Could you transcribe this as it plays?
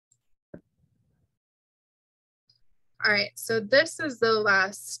All right, so this is the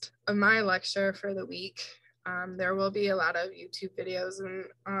last of my lecture for the week. There will be a lot of YouTube videos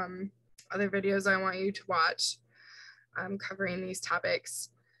and other videos I want you to watch covering these topics.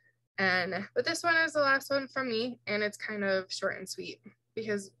 But this one is the last one from me, and it's kind of short and sweet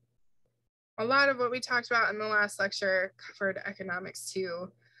because a lot of what we talked about in the last lecture covered economics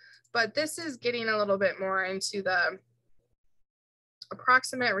too. But this is getting a little bit more into the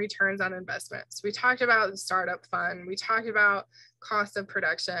approximate returns on investments. We talked about the startup fund. We talked about cost of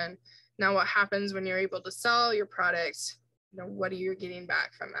production. Now, what happens when you're able to sell your product? What are you getting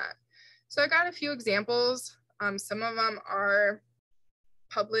back from that? So I got a few examples. Some of them are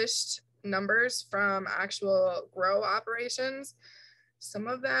published numbers from actual grow operations. Some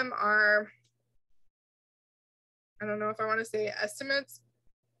of them are, I don't know if I want to say estimates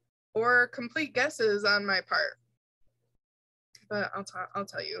or complete guesses on my part. But I'll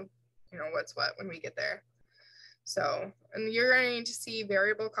tell you, what's what when we get there. So, and you're going to see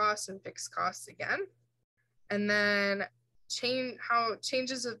variable costs and fixed costs again. And then how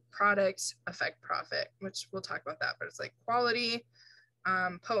changes of products affect profit, which we'll talk about that, but it's like quality,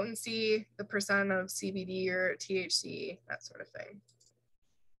 potency, the percent of CBD or THC, that sort of thing.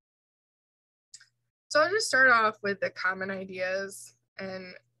 So I'll just start off with the common ideas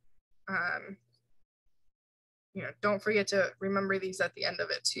and don't forget to remember these at the end of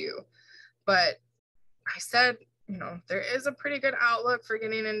it too. But I said, there is a pretty good outlook for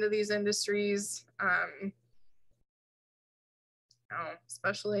getting into these industries.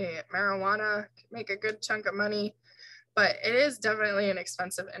 Especially marijuana can make a good chunk of money, but it is definitely an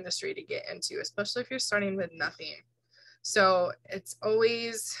expensive industry to get into, especially if you're starting with nothing. So it's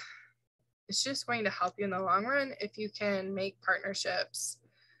just going to help you in the long run if you can make partnerships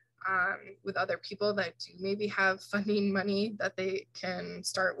with other people that do maybe have funding money that they can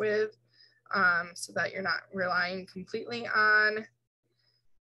start with, so that you're not relying completely on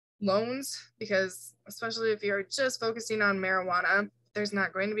loans, because especially if you're just focusing on marijuana, there's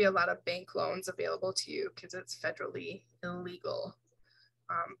not going to be a lot of bank loans available to you because it's federally illegal.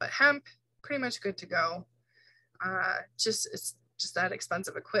 But hemp, pretty much good to go. It's just that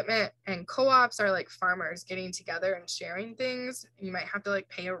expensive equipment, and co-ops are like farmers getting together and sharing things. You might have to like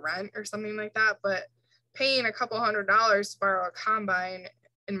pay a rent or something like that, but paying a couple $100s to borrow a combine,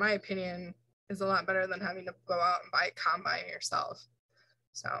 in my opinion, is a lot better than having to go out and buy a combine yourself.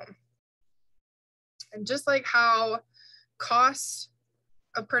 So, and just like how costs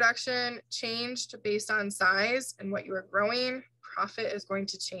of production changed based on size and what you are growing, profit is going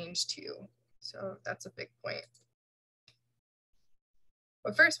to change too. So that's a big point.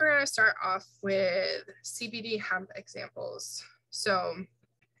 But first, we're going to start off with CBD hemp examples. So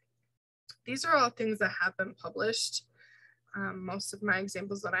these are all things that have been published. Most of my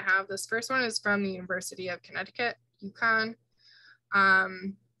examples that I have, this first one is from the University of Connecticut, UConn. I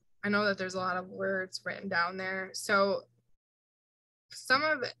know that there's a lot of words written down there. So some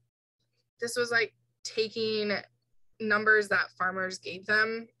of it, this was like taking numbers that farmers gave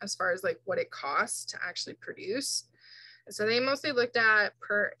them as far as like what it costs to actually produce. So they mostly looked at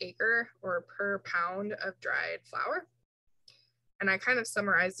per acre or per pound of dried flower. And I kind of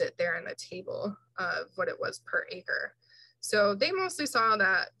summarized it there in the table of what it was per acre. So they mostly saw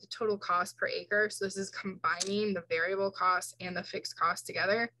that the total cost per acre, so this is combining the variable cost and the fixed cost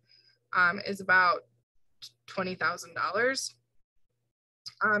together, is about $20,000.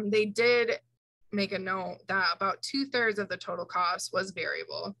 They did make a note that about 2/3 of the total cost was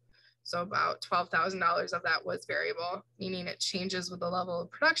variable. So about $12,000 of that was variable, meaning it changes with the level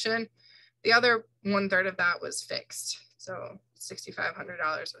of production. The other 1/3 of that was fixed. So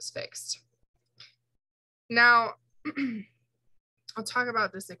 $6,500 was fixed. Now, I'll talk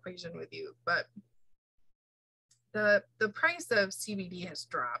about this equation with you, but the price of CBD has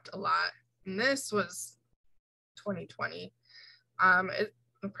dropped a lot. And this was 2020.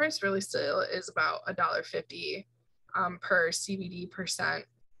 The price really still is about $1.50 per CBD percent.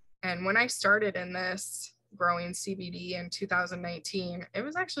 And when I started in this growing CBD in 2019, it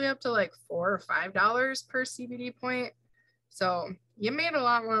was actually up to like $4 or $5 per CBD point. So you made a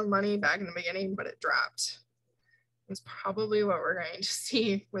lot more money back in the beginning, but it dropped. It's probably what we're going to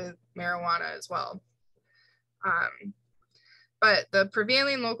see with marijuana as well. But the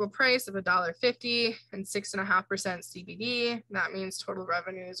prevailing local price of $1.50 and 6.5% CBD, that means total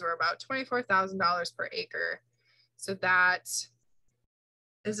revenues were about $24,000 per acre. So that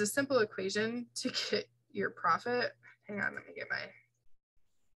is a simple equation to get your profit. Hang on, let me get my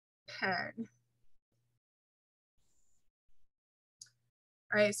pen.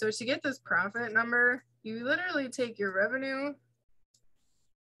 All right, so to get this profit number, you literally take your revenue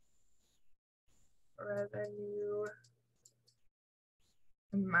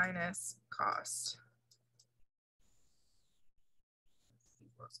minus cost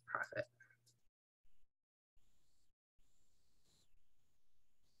equals profit.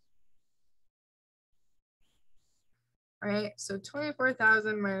 All right, so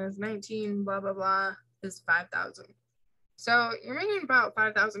 24,000 minus 19, blah, blah, blah, is 5,000. So you're making about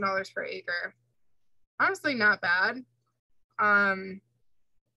 $5,000 per acre. Honestly, not bad. I'm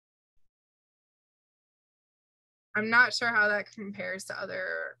not sure how that compares to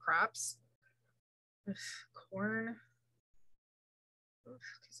other crops. Corn,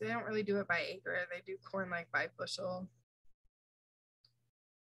 because they don't really do it by acre. They do corn like by bushel.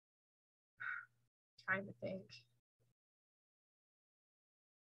 Trying to think.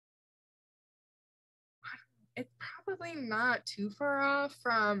 It's probably not too far off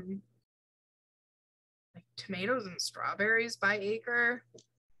from like tomatoes and strawberries by acre.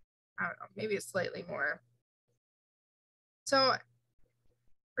 I don't know, maybe it's slightly more. So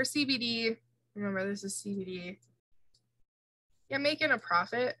for CBD, remember this is CBD. Yeah, making a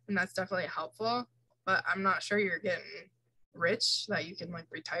profit, and that's definitely helpful, but I'm not sure you're getting rich that you can like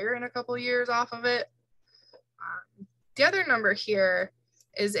retire in a couple of years off of it. The other number here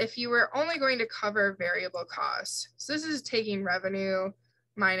is if you were only going to cover variable costs. So this is taking revenue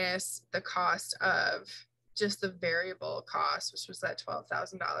minus the cost of just the variable cost, which was that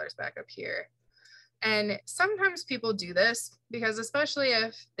 $12,000 back up here. And sometimes people do this because especially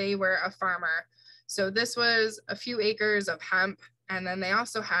if they were a farmer. So this was a few acres of hemp, and then they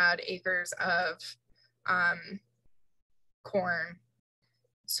also had acres of corn,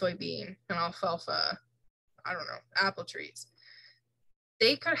 soybean, and alfalfa, I don't know, apple trees.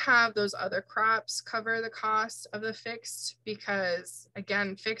 They could have those other crops cover the cost of the fixed because,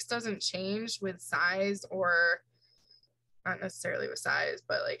 again, fixed doesn't change with size, or not necessarily with size,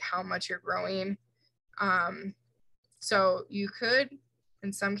 but like how much you're growing. So you could,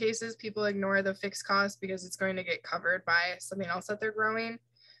 in some cases, people ignore the fixed cost because it's going to get covered by something else that they're growing.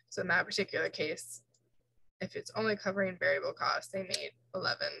 So in that particular case, if it's only covering variable costs, they made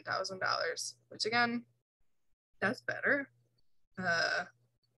 $11,000, which again, that's better. I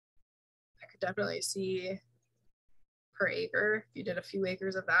could definitely see per acre, if you did a few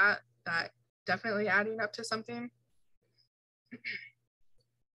acres of that definitely adding up to something.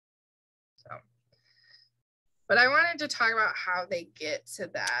 So, but I wanted to talk about how they get to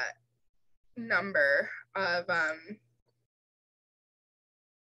that number of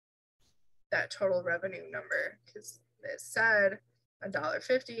that total revenue number, because it said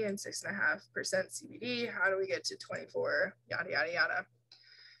 $1.50 and 6.5% CBD. How do we get to 24? Yada, yada, yada.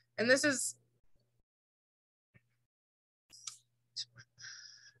 And this is,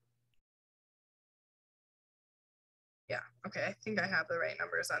 yeah, okay, I think I have the right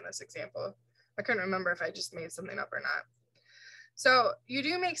numbers on this example. I couldn't remember if I just made something up or not. So you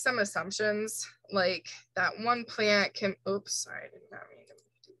do make some assumptions, like that one plant can, oops, sorry, I did not mean to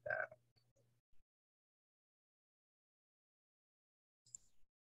do that.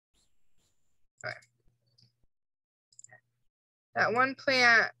 Okay. That one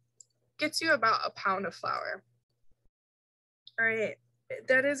plant gets you about a pound of flour. All right,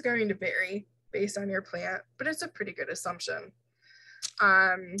 that is going to vary based on your plant, but it's a pretty good assumption.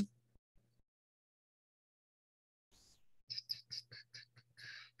 I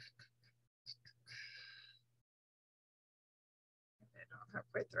don't have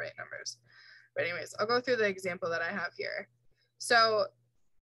quite the right numbers. But anyways, I'll go through the example that I have here. So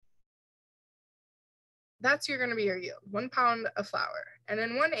that's going to be your yield, 1 pound of flour. And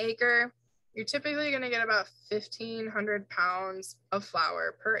in 1 acre, you're typically going to get about 1,500 pounds of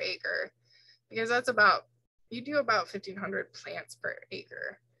flour per acre, because that's about, you do about 1,500 plants per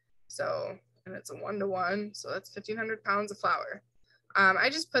acre. So, and it's a 1-to-1, so that's 1,500 pounds of flour. I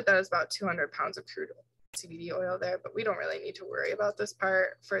just put that as about 200 pounds of crude CBD oil there, but we don't really need to worry about this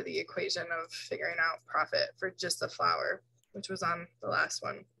part for the equation of figuring out profit for just the flour, which was on the last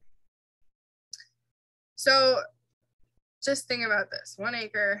one. So just think about this, 1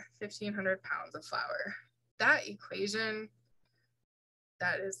 acre, 1,500 pounds of flour. That equation,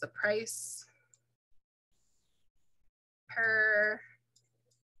 that is the price per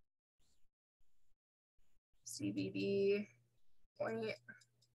CBD point.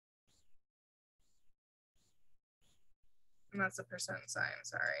 And that's a percent sign,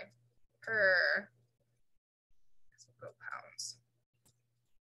 sorry, per pounds.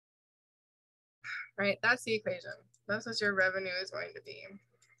 Right, that's the equation. That's what your revenue is going to be.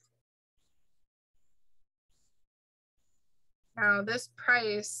 Now this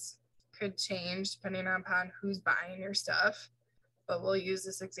price could change depending upon who's buying your stuff, but we'll use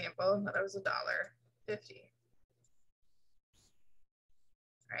this example that it was $1.50.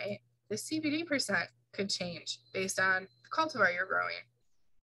 right? The CBD percent could change based on the cultivar you're growing.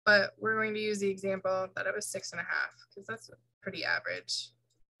 But we're going to use the example that it was 6.5 because that's pretty average.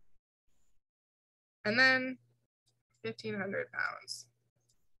 And then 1,500 pounds.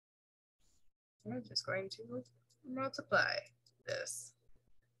 I'm just going to multiply this.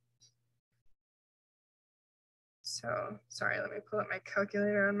 So, sorry, let me pull up my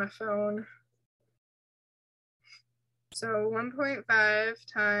calculator on my phone. So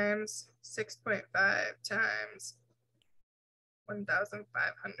 1.5 times 6.5 times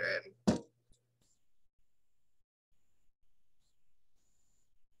 1,500.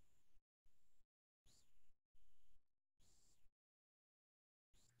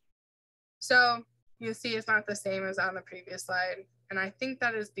 So you see it's not the same as on the previous slide. And I think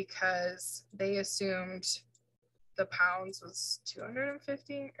that is because they assumed the pounds was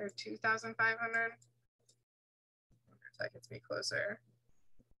 250 or 2,500. If that gets me closer.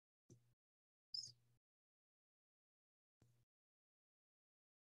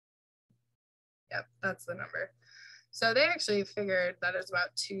 Yep, that's the number. So they actually figured that it's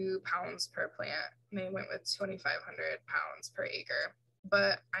about 2 pounds per plant. And they went with 2,500 pounds per acre.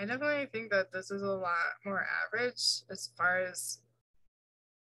 But I definitely think that this is a lot more average as far as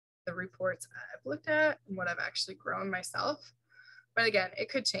the reports I've looked at and what I've actually grown myself. But again, it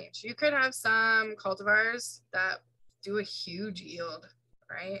could change. You could have some cultivars that do a huge yield,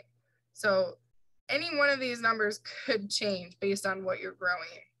 right? So any one of these numbers could change based on what you're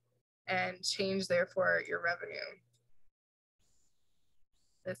growing and change, therefore, your revenue.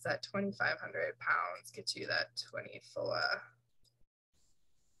 It's that 2,500 pounds gets you that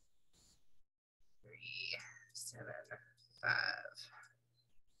 24,375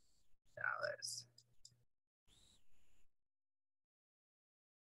 dollars.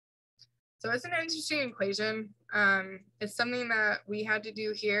 So it's an interesting equation. It's something that we had to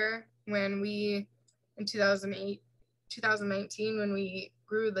do here when we, in 2019, when we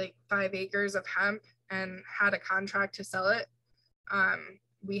grew like 5 acres of hemp and had a contract to sell it.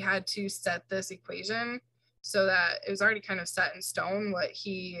 We had to set this equation so that it was already kind of set in stone what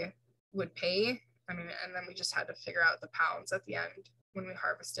he would pay. I mean, and then we just had to figure out the pounds at the end when we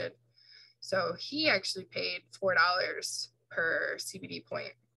harvested. So he actually paid $4 per CBD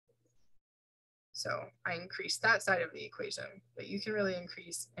point. So I increased that side of the equation, but you can really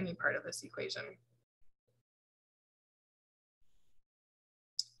increase any part of this equation.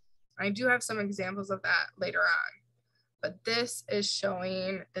 I do have some examples of that later on, but this is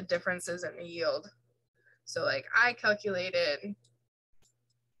showing the differences in the yield. So like I calculated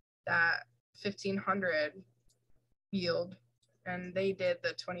that 1,500 yield and they did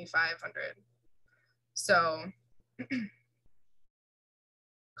the 2,500. So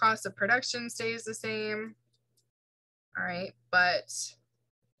cost of production stays the same. All right, but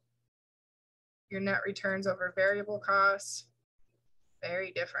your net returns over variable costs,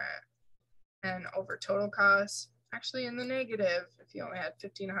 very different. And over total costs, actually in the negative if you only had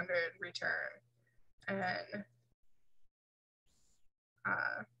 1,500 return. And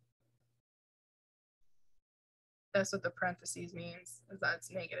that's what the parentheses means, is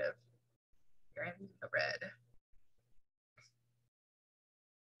that's negative. You're in the red.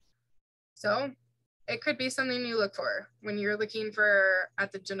 So it could be something you look for when you're looking for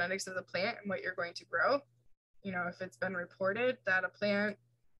at the genetics of the plant and what you're going to grow. You know, if it's been reported that a plant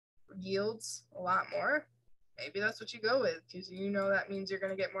yields a lot more, maybe that's what you go with because you know that means you're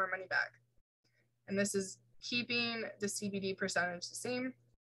going to get more money back. And this is keeping the CBD percentage the same.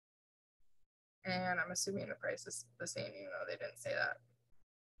 And I'm assuming the price is the same, even though they didn't say that.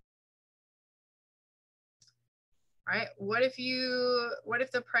 All right, what if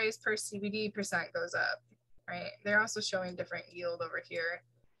the price per CBD percent goes up, right? They're also showing different yield over here,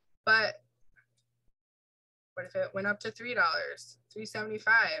 but what if it went up to $3,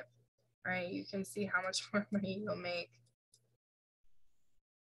 $3.75, right? You can see how much more money you'll make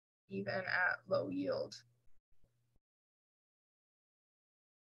even at low yield.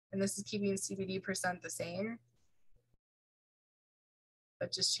 And this is keeping CBD percent the same,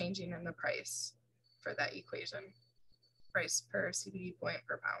 but just changing in the price for that equation, price per CBD point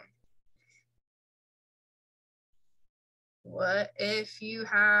per pound. What if you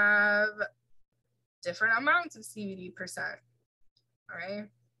have different amounts of CBD percent? All right,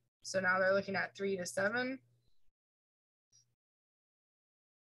 so now they're looking at 3 to 7.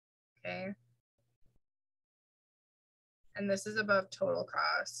 Okay. And this is above total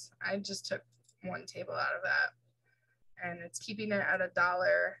costs. I just took one table out of that. And it's keeping it at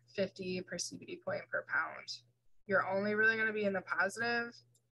 $1.50 per CBD point per pound. You're only really going to be in the positive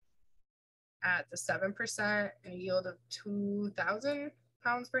at the 7% and a yield of 2,000.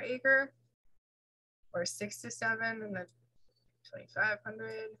 pounds per acre, or 6 to 7 and then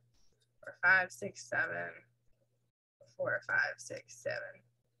 2,500, or 5, 6, 7, 4, 5, 6, 7.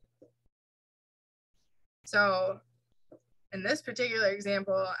 So in this particular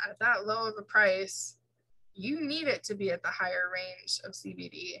example, at that low of a price, you need it to be at the higher range of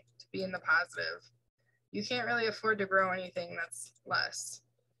CBD to be in the positive. You can't really afford to grow anything that's less.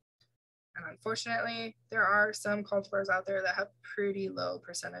 And unfortunately, there are some cultivars out there that have pretty low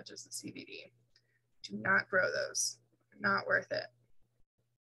percentages of CBD. Do not grow those. Not worth it.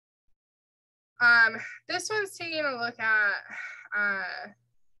 This one's taking a look at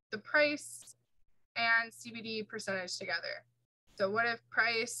the price and CBD percentage together. So what if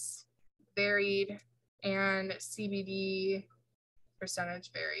price varied and CBD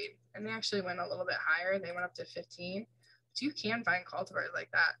percentage varied? And they actually went a little bit higher. They went up to 15. So you can find cultivars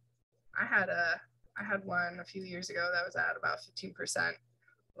like that. I had one a few years ago that was at about 15%.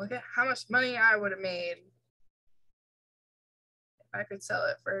 Look at how much money I would have made if I could sell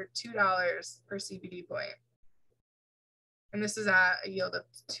it for $2 per CBD point. And this is at a yield of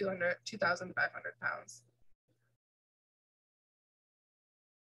 2,500 pounds.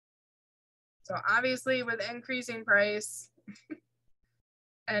 So obviously with increasing price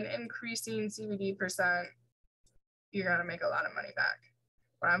and increasing CBD percent, you're gonna make a lot of money back.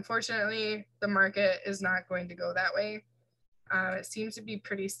 But unfortunately, the market is not going to go that way. It seems to be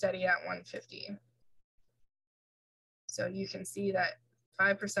pretty steady at 150. So you can see that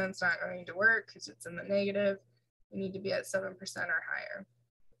 5% is not going to work because it's in the negative. You need to be at 7% or higher.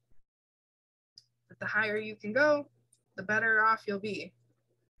 But the higher you can go, the better off you'll be.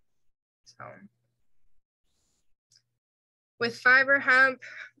 So with fiber hemp,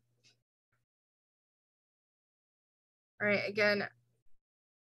 all right, again,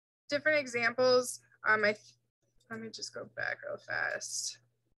 different examples. Let me just go back real fast.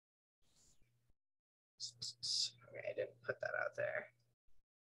 Okay, I didn't put that out there.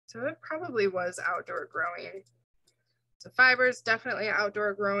 So it probably was outdoor growing. So fiber is definitely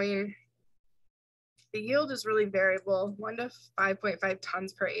outdoor growing. The yield is really variable, 1 to 5.5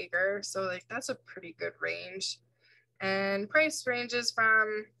 tons per acre. So like that's a pretty good range. And price ranges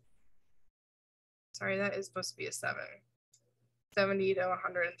from, sorry, that is supposed to be a 70 to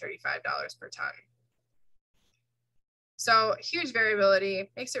 $135 per ton. So huge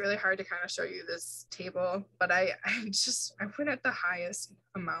variability, makes it really hard to kind of show you this table, but I went at the highest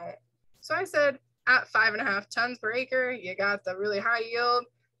amount. So I said at 5.5 tons per acre, you got the really high yield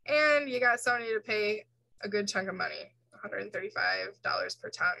and you got somebody to pay a good chunk of money, $135 per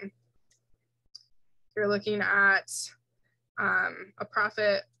ton. You're looking at a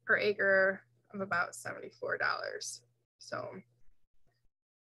profit per acre of about $74. So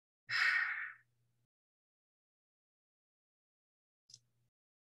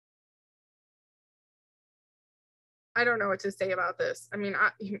I don't know what to say about this. I mean,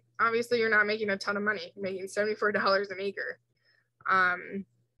 obviously you're not making a ton of money, you're making $74 an acre.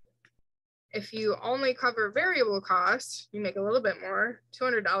 If you only cover variable costs, you make a little bit more,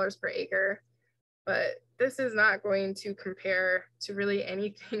 $200 per acre, but this is not going to compare to really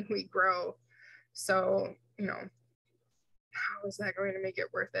anything we grow. So, you know, how is that going to make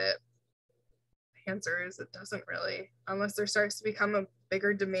it worth it? The answer is it doesn't really, unless there starts to become a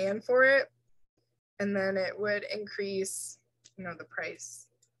bigger demand for it. And then it would increase, you know, the price.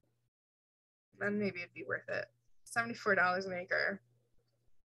 Then maybe it'd be worth it. $74 an acre.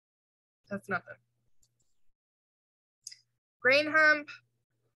 That's nothing. Grain hemp,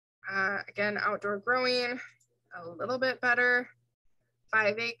 again, outdoor growing, a little bit better.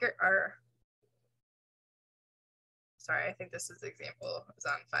 5 acre, or sorry, I think this is the example, is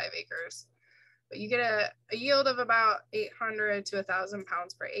on 5 acres. But you get a yield of about 800 to 1,000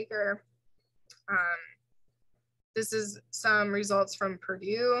 pounds per acre. This is some results from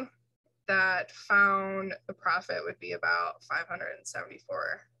Purdue that found the profit would be about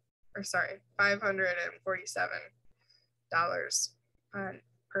 $547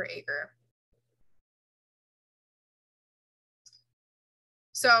 per acre.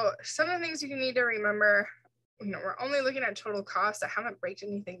 So some of the things you need to remember, you know, we're only looking at total cost. I haven't breaked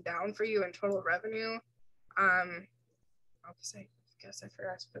anything down for you in total revenue. I guess I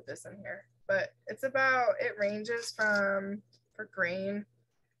forgot to put this in here, but it's about, it ranges from, for grain,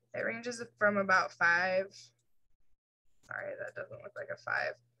 it ranges from about sorry, that doesn't look like a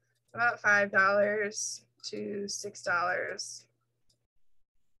 5, about $5 to $6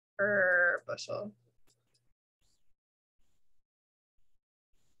 per bushel.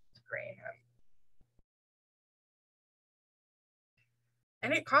 Grain hemp.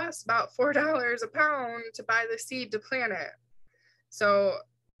 And it costs about $4 a pound to buy the seed to plant it. So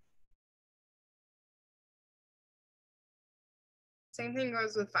same thing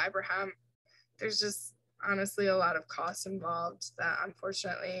goes with fiber hemp. There's just honestly a lot of costs involved that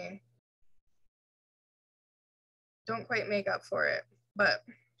unfortunately don't quite make up for it. But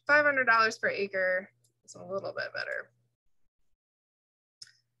 $500 per acre is a little bit better.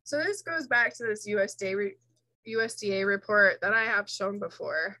 So this goes back to this USDA report that I have shown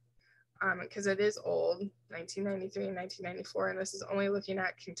before, because it is old, 1993 and 1994, and this is only looking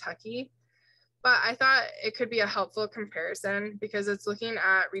at Kentucky. But I thought it could be a helpful comparison because it's looking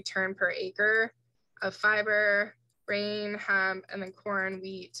at return per acre of fiber, grain, hemp, and then corn,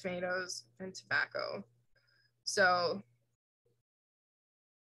 wheat, tomatoes, and tobacco. So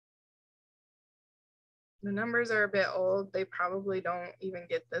the numbers are a bit old. They probably don't even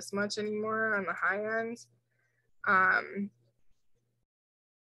get this much anymore on the high end. Oh,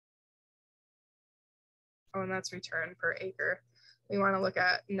 and that's return per acre. We want to look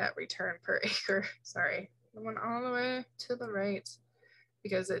at net return per acre. Sorry, I went all the way to the right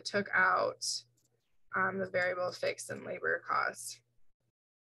because it took out the variable, fixed, and labor costs.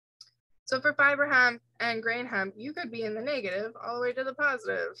 So for fiber hemp and grain hemp, you could be in the negative all the way to the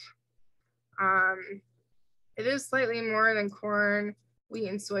positive. It is slightly more than corn, wheat,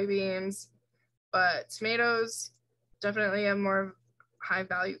 and soybeans, but tomatoes definitely a more high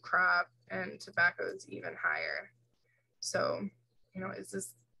value crop, and tobacco is even higher. So, you know, is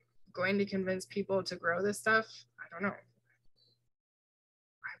this going to convince people to grow this stuff? I don't know.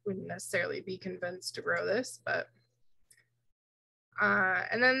 I wouldn't necessarily be convinced to grow this, but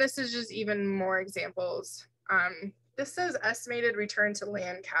and then this is just even more examples. This says estimated return to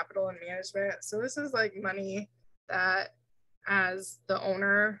land, capital, and management. So this is like money that as the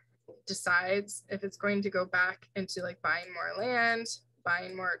owner decides if it's going to go back into like buying more land,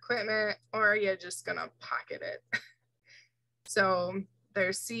 buying more equipment, or you're just gonna pocket it. So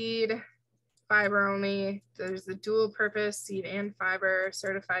there's seed, fiber only. There's the dual purpose seed and fiber,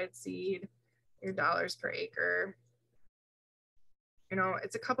 certified seed, your dollars per acre. You know,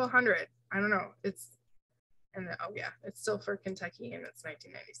 it's a couple hundred. I don't know. It's, and then, oh yeah, it's still for Kentucky and it's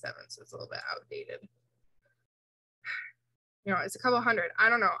 1997, so it's a little bit outdated. You know, it's a couple hundred. I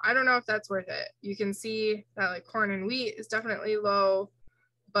don't know. I don't know if that's worth it. You can see that like corn and wheat is definitely low,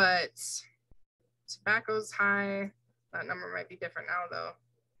 but tobacco's high. That number might be different now though,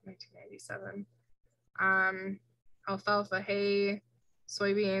 1997. Alfalfa, hay,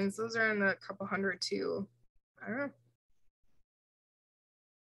 soybeans, those are in the couple hundred too. I don't know.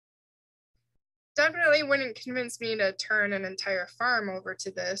 Definitely wouldn't convince me to turn an entire farm over to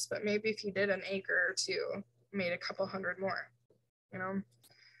this, but maybe if you did an acre or two, made a couple hundred more, you know,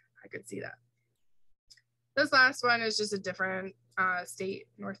 I could see that. This last one is just a different state,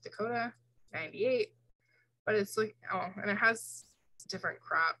 North Dakota, 98, but it's like, oh, and it has different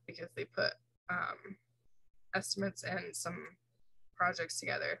crop because they put estimates and some projects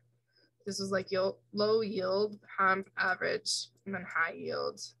together. This was like low yield, hemp average, and then high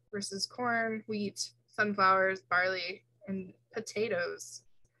yield versus corn, wheat, sunflowers, barley, and potatoes.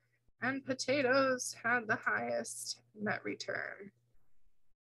 And potatoes had the highest net return.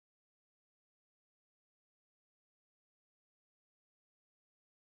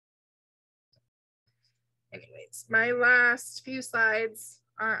 Anyways, my last few slides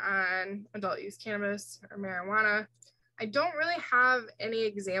are on adult use cannabis or marijuana. I don't really have any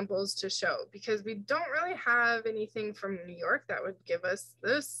examples to show because we don't really have anything from New York that would give us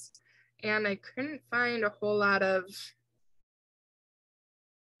this. And I couldn't find a whole lot of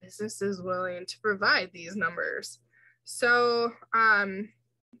businesses willing to provide these numbers. So I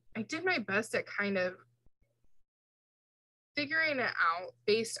did my best at kind of figuring it out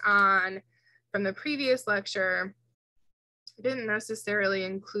based on from the previous lecture. I didn't necessarily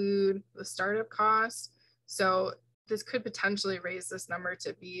include the startup cost. So this could potentially raise this number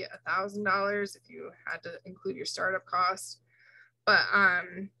to be $1,000 if you had to include your startup cost. But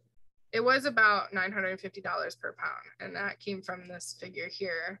it was about $950 per pound. And that came from this figure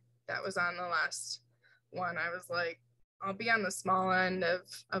here that was on the last one. I was like, I'll be on the small end of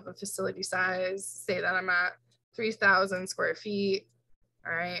a facility size, say that I'm at 3,000 square feet.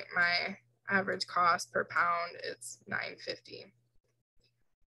 All right, my average cost per pound is $9.50.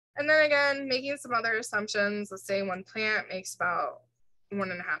 And then again, making some other assumptions. Let's say one plant makes about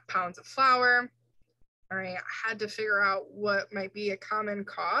 1.5 pounds of flour. All right, I had to figure out what might be a common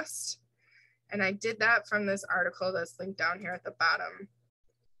cost. And I did that from this article that's linked down here at the bottom.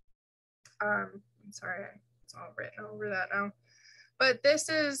 I'm sorry, it's all written over that now. But this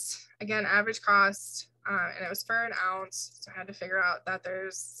is, again, average cost, and it was for an ounce. So I had to figure out that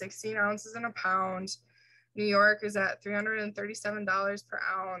there's 16 ounces in a pound. New York is at $337 per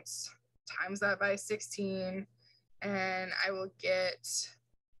ounce. Times that by 16, and I will get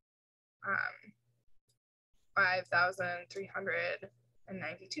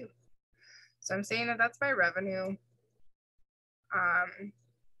 5,392. So I'm saying that that's my revenue.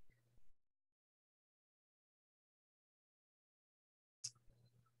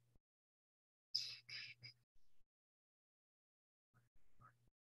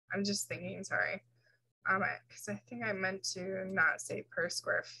 I'm just thinking, sorry. Because I think I meant to not say per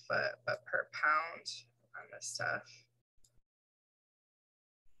square foot, but per pound on this stuff.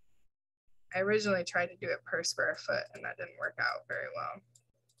 I originally tried to do it per square foot and that didn't work out very well.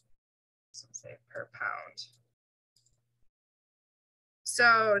 So say per pound.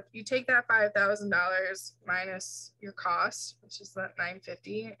 So you take that $5,000 minus your cost, which is that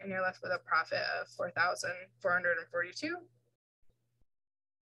 $950, and you're left with a profit of $4,442.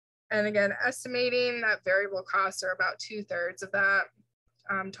 And again, estimating that variable costs are about 2/3 of that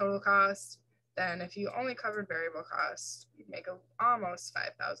total cost. Then if you only covered variable costs, you'd make almost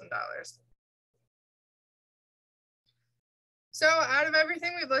 $5,000. So out of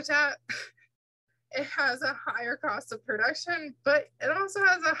everything we've looked at, it has a higher cost of production, but it also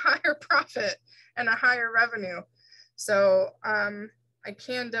has a higher profit and a higher revenue. So I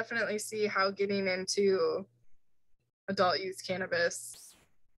can definitely see how getting into adult use cannabis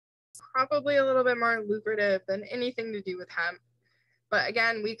is probably a little bit more lucrative than anything to do with hemp. But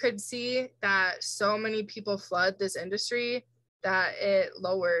again, we could see that so many people flood this industry that it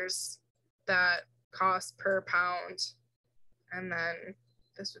lowers that cost per pound. And then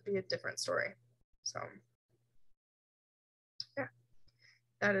this would be a different story. So yeah,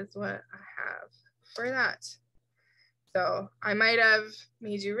 that is what I have for that. So I might have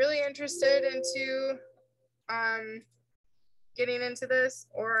made you really interested into getting into this,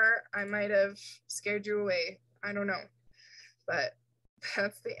 or I might have scared you away. I don't know. But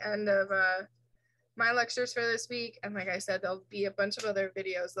that's the end of my lectures for this week. And like I said, there'll be a bunch of other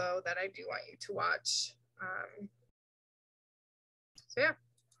videos though that I do want you to watch. So yeah,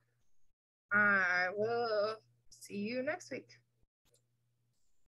 I will see you next week.